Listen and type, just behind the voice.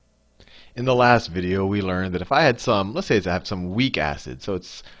In the last video, we learned that if I had some, let's say I have some weak acid, so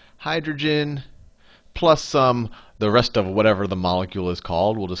it's hydrogen plus the rest of whatever the molecule is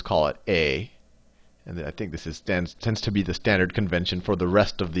called, we'll just call it A. And I think this tends to be the standard convention for the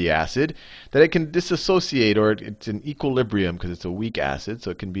rest of the acid, that it can dissociate, or it's in equilibrium because it's a weak acid,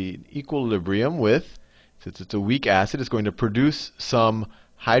 so it can be in equilibrium with, since it's a weak acid, it's going to produce some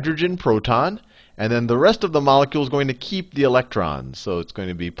hydrogen proton, and then the rest of the molecule is going to keep the electrons. So it's going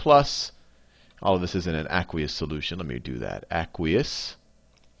to be plus, all of this is in an aqueous solution. Let me do that. Aqueous.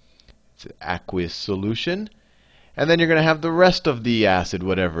 It's an aqueous solution. And then you're going to have the rest of the acid,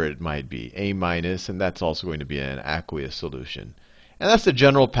 whatever it might be, A minus, and that's also going to be an aqueous solution. And that's the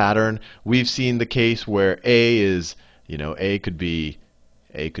general pattern. We've seen the case where A is, A could be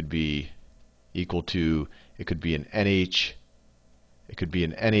equal to, it could be an NH, it could be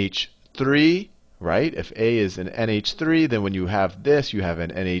an NH3, right? If A is an NH3, then when you have this, you have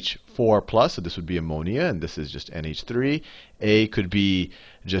an NH4 plus, so this would be ammonia, and this is just NH3. A could be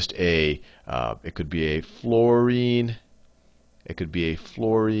just a, it could be a fluorine,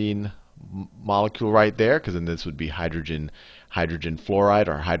 molecule right there, because then this would be hydrogen fluoride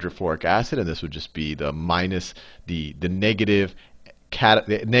or hydrofluoric acid, and this would just be the minus, the negative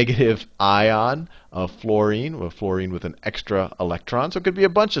ion of fluorine, with an extra electron. So it could be a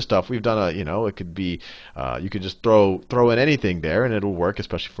bunch of stuff. We've done it could be, you could just throw in anything there and it'll work,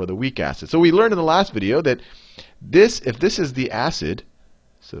 especially for the weak acid. So we learned in the last video that if this is the acid,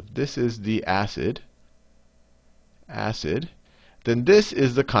 so if this is the acid, then this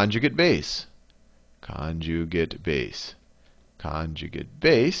is the conjugate base. Conjugate base.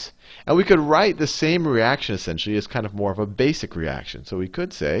 And we could write the same reaction essentially as kind of more of a basic reaction. So we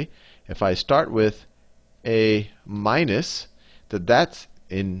could say, if I start with A minus, it's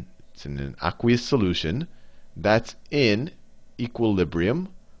in an aqueous solution, that's in equilibrium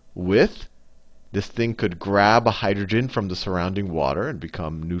with, this thing could grab a hydrogen from the surrounding water and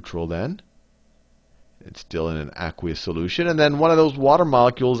become neutral then. It's still in an aqueous solution. And then one of those water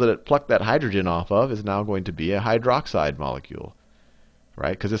molecules that it plucked that hydrogen off of is now going to be a hydroxide molecule.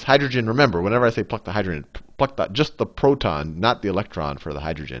 Right? Because this hydrogen, remember, whenever I say pluck the hydrogen, just the proton, not the electron for the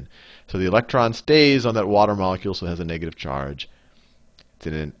hydrogen. So the electron stays on that water molecule, so it has a negative charge. It's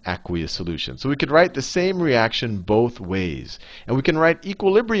in an aqueous solution. So we could write the same reaction both ways. And we can write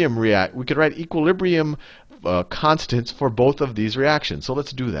equilibrium constants for both of these reactions. So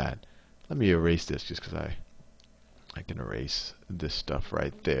let's do that. Let me erase this just because I can erase this stuff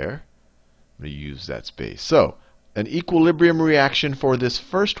right there. I'm going to use that space. So an equilibrium reaction for this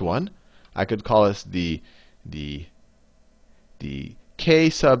first one, I could call this the K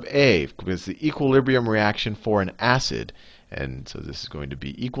sub A, because the equilibrium reaction for an acid. And so this is going to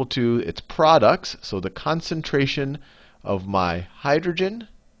be equal to its products, so the concentration of my hydrogen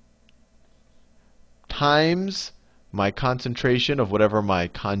times my concentration of whatever my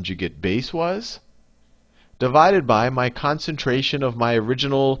conjugate base was, divided by my concentration of my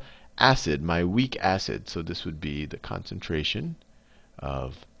original acid, my weak acid. So this would be the concentration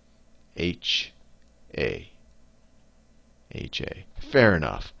of HA. Fair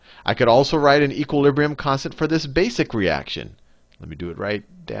enough. I could also write an equilibrium constant for this basic reaction. Let me do it right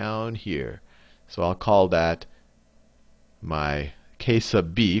down here. So I'll call that my K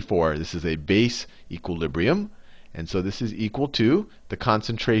sub B, for this is a base equilibrium. And so this is equal to the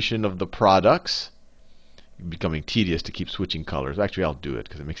concentration of the products. Becoming tedious to keep switching colors. Actually, I'll do it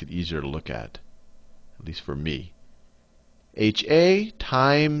because it makes it easier to look at least for me. HA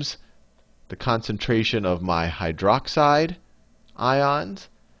times the concentration of my hydroxide ions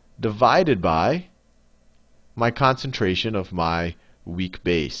divided by my concentration of my weak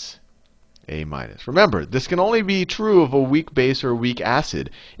base, A minus. Remember, this can only be true of a weak base or a weak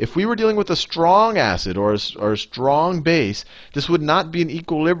acid. If we were dealing with a strong acid or a strong base, this would not be an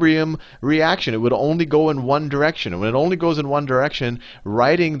equilibrium reaction. It would only go in one direction. And when it only goes in one direction,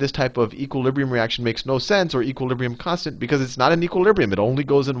 writing this type of equilibrium reaction makes no sense, or equilibrium constant, because it's not an equilibrium. It only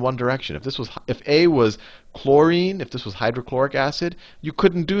goes in one direction. If A was chlorine, if this was hydrochloric acid, you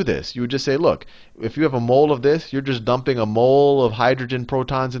couldn't do this. You would just say, look, if you have a mole of this, you're just dumping a mole of hydrogen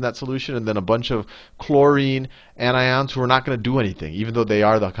protons in that solution, and then a bunch of chlorine anions who are not going to do anything. Even though they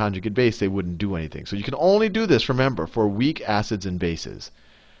are the conjugate base, they wouldn't do anything. So you can only do this, remember, for weak acids and bases.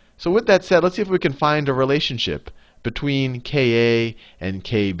 So with that said, let's see if we can find a relationship between Ka and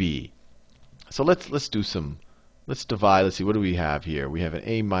Kb. So let's divide. Let's see, what do we have here? We have an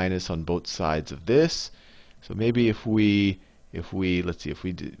A minus on both sides of this. So maybe we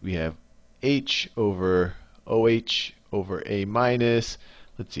have H over OH over A minus.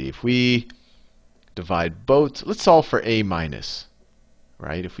 Let's see, if we divide both, let's solve for A minus,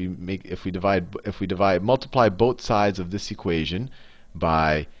 right? If we multiply both sides of this equation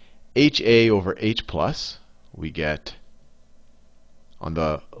by HA over H plus, we get, on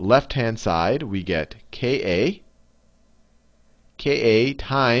the left-hand side, we get Ka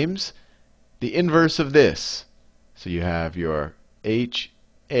times the inverse of this. So you have your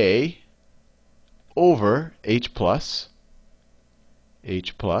HA over H plus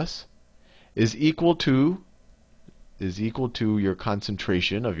is equal to your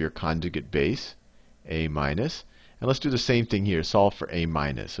concentration of your conjugate base, A minus. And let's do the same thing here, solve for A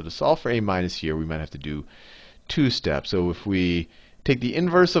minus. So to solve for A minus here, we might have to do two steps. So if we take the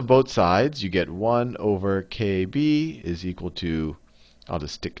inverse of both sides, you get 1 over Kb is equal to, I'll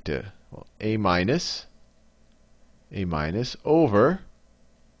just stick to A minus over,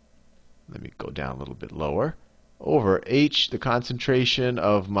 let me go down a little bit lower, over H, the concentration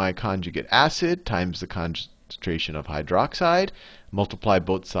of my conjugate acid, times the concentration of hydroxide. Multiply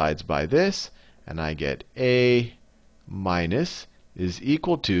both sides by this, and I get A minus is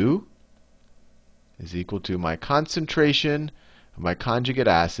equal to my concentration of my conjugate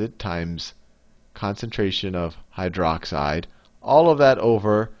acid times concentration of hydroxide, all of that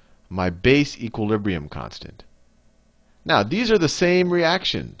over my base equilibrium constant. Now, these are the same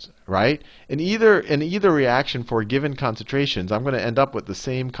reactions, right? In either reaction for given concentrations, I'm going to end up with the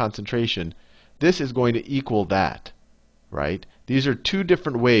same concentration. This is going to equal that, right? These are two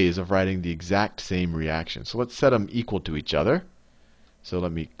different ways of writing the exact same reaction. So let's set them equal to each other. So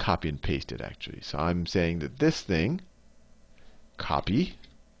let me copy and paste it, actually. So I'm saying that this thing, copy,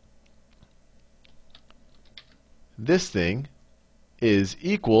 this thing is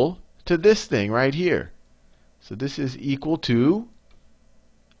equal to this thing right here. So this is equal to,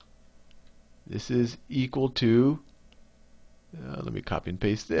 let me copy and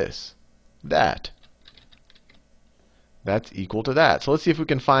paste this, that. That's equal to that. So let's see if we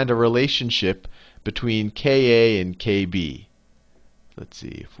can find a relationship between Ka and Kb. Let's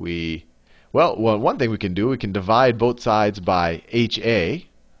see if well, one thing we can do, we can divide both sides by HA,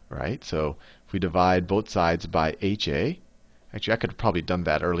 right? So if we divide both sides by HA, actually I could have probably done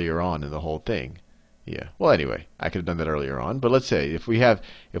that earlier on in the whole thing. Yeah. Well, anyway, I could have done that earlier on. But let's say if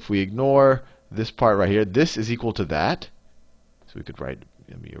we ignore this part right here, this is equal to that. So we could write,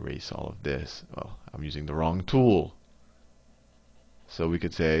 let me erase all of this. Well, I'm using the wrong tool. So we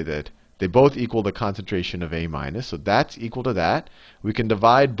could say that they both equal the concentration of A minus. So that's equal to that. We can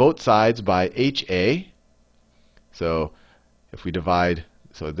divide both sides by HA. So if we divide,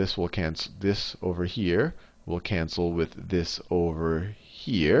 so this will cancel, this over here will cancel with this over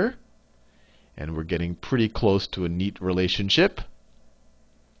here. And we're getting pretty close to a neat relationship.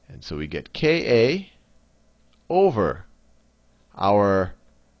 And so we get Ka over our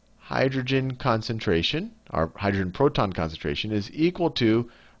hydrogen concentration, our hydrogen proton concentration, is equal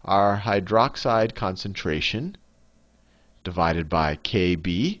to our hydroxide concentration divided by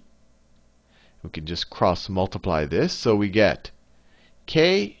Kb. We can just cross multiply this. So we get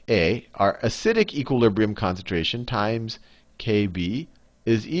Ka, our acidic equilibrium concentration, times Kb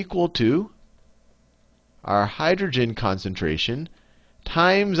is equal to our hydrogen concentration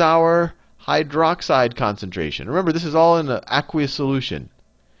times our hydroxide concentration. Remember, this is all in an aqueous solution.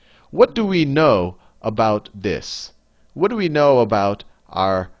 What do we know about this? What do we know about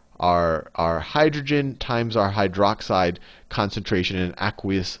our hydrogen times our hydroxide concentration in an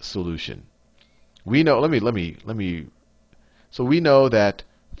aqueous solution? We know, so we know that,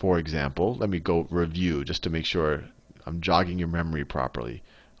 for example, let me go review just to make sure I'm jogging your memory properly.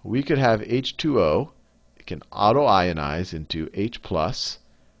 We could have H2O. It can auto-ionize into H plus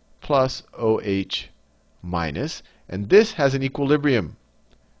OH minus, and this has an equilibrium.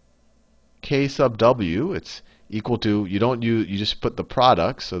 K sub W, it's equal to, you just put the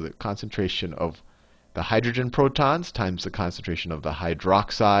product, so the concentration of the hydrogen protons times the concentration of the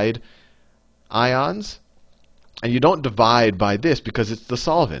hydroxide ions, and you don't divide by this because it's the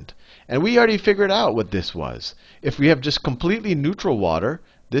solvent. And we already figured out what this was. If we have just completely neutral water,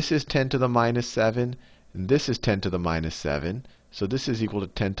 this is 10 to the minus 7, and this is 10 to the minus 7, so this is equal to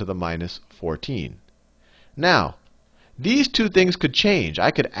 10 to the minus 14. Now, these two things could change.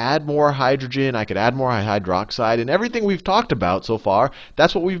 I could add more hydrogen, I could add more hydroxide, and everything we've talked about so far,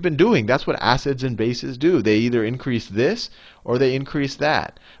 that's what we've been doing. That's what acids and bases do. They either increase this or they increase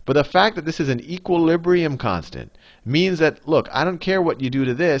that. But the fact that this is an equilibrium constant means that, look, I don't care what you do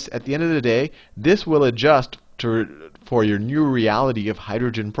to this. At the end of the day, this will adjust for your new reality of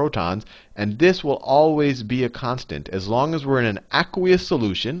hydrogen protons, and this will always be a constant as long as we're in an aqueous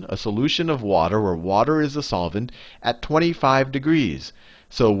solution, a solution of water where water is the solvent, at 25 degrees.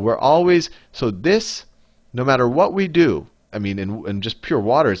 So we're always, so this, no matter what we do, I mean, in just pure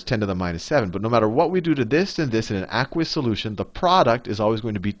water, it's 10 to the minus 7. But no matter what we do to this and this in an aqueous solution, the product is always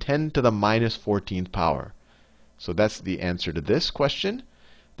going to be 10 to the minus 14th power. So that's the answer to this question.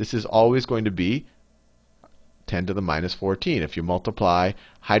 This is always going to be 10 to the minus 14 if you multiply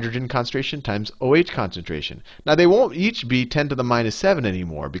hydrogen concentration times OH concentration. Now, they won't each be 10 to the minus 7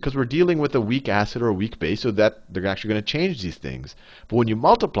 anymore because we're dealing with a weak acid or a weak base, so that they're actually going to change these things. But when you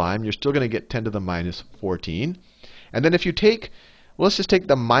multiply them, you're still going to get 10 to the minus 14. And then if you take, well, let's just take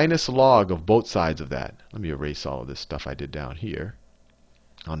the minus log of both sides of that. Let me erase all of this stuff I did down here.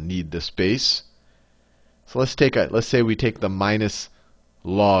 I'll need this space. So let's say we take the minus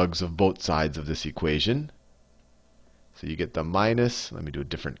logs of both sides of this equation. So you get the minus, let me do a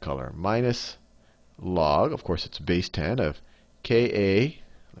different color, minus log, of course it's base 10 of Ka,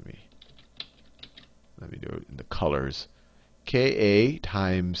 let me do it in the colors, Ka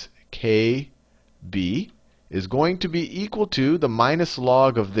times Kb is going to be equal to the minus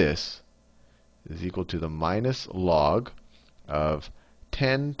log of this, is equal to the minus log of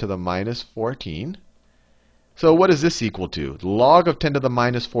 10 to the minus 14. So what is this equal to? The log of 10 to the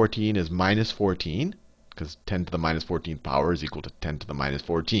minus 14 is minus 14, because 10 to the minus 14th power is equal to 10 to the minus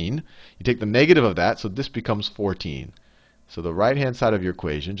 14. You take the negative of that, so this becomes 14. So the right-hand side of your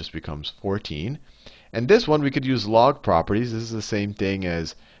equation just becomes 14. And this one, we could use log properties. This is the same thing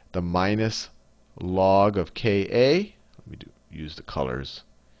as the minus log of Ka. Let me use the colors.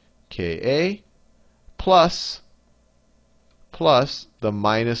 Ka plus the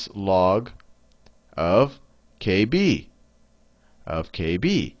minus log of Kb.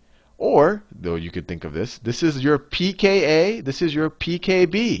 Or, though you could think of this is your pKa, this is your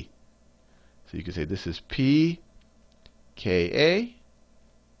pKb. So you could say this is pKa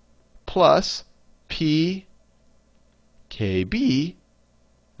plus pKb.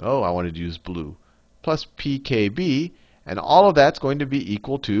 Oh, I wanted to use blue. Plus pKb, and all of that's going to be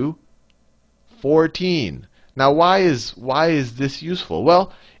equal to 14. Now, why is this useful?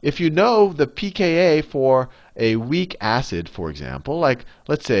 Well, if you know the pKa for a weak acid, for example, like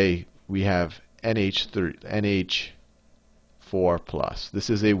let's say we have NH4 plus. This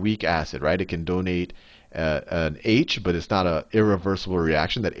is a weak acid, right? It can donate an H, but it's not an irreversible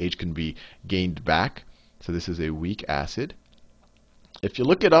reaction. That H can be gained back. So this is a weak acid. If you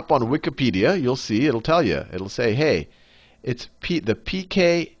look it up on Wikipedia, you'll see it'll tell you. It'll say, hey, it's the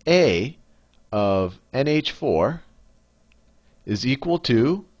pKa of NH4 is equal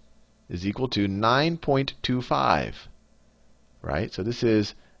to 9.25, right? So this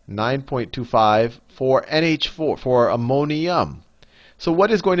is 9.25 for NH4, for ammonium. So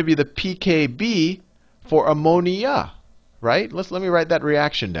what is going to be the pKb for ammonia, right? Let me write that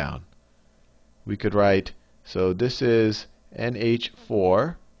reaction down. We could write, so this is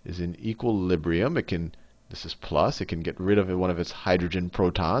NH4 is in equilibrium. This is plus. It can get rid of one of its hydrogen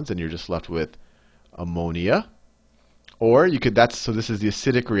protons, and you're just left with ammonia. Or you could, so this is the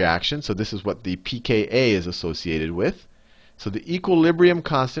acidic reaction. So this is what the pKa is associated with. So the equilibrium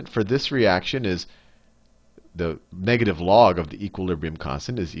constant for this reaction is the negative log of the equilibrium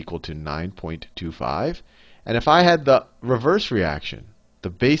constant is equal to 9.25. And if I had the reverse reaction,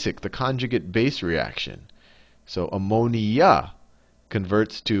 the conjugate base reaction, so ammonia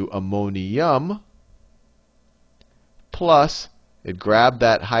converts to ammonium plus it grabbed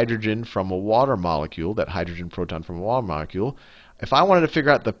that hydrogen from a water molecule, that hydrogen proton from a water molecule. If I wanted to figure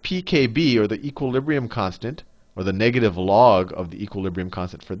out the pKb, or the equilibrium constant, or the negative log of the equilibrium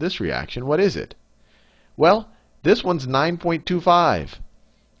constant for this reaction, what is it? Well, this one's 9.25.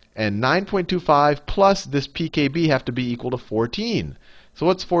 And 9.25 plus this pKb have to be equal to 14. So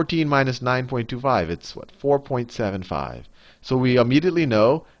what's 14 minus 9.25? It's what? 4.75. So we immediately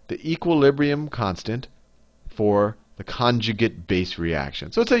know the equilibrium constant for the conjugate base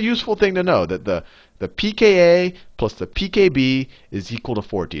reaction. So it's a useful thing to know that the pKa plus the pKb is equal to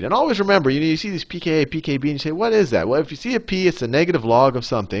 14. And always remember, you see these pKa, pKb, and you say, what is that? Well, if you see a p, it's a negative log of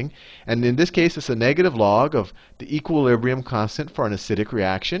something. And in this case, it's a negative log of the equilibrium constant for an acidic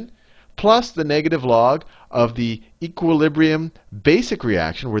reaction, plus the negative log of the equilibrium basic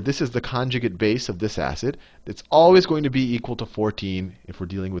reaction, where this is the conjugate base of this acid. It's always going to be equal to 14 if we're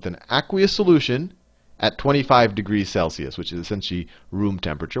dealing with an aqueous solution at 25 degrees Celsius, which is essentially room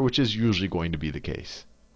temperature, which is usually going to be the case.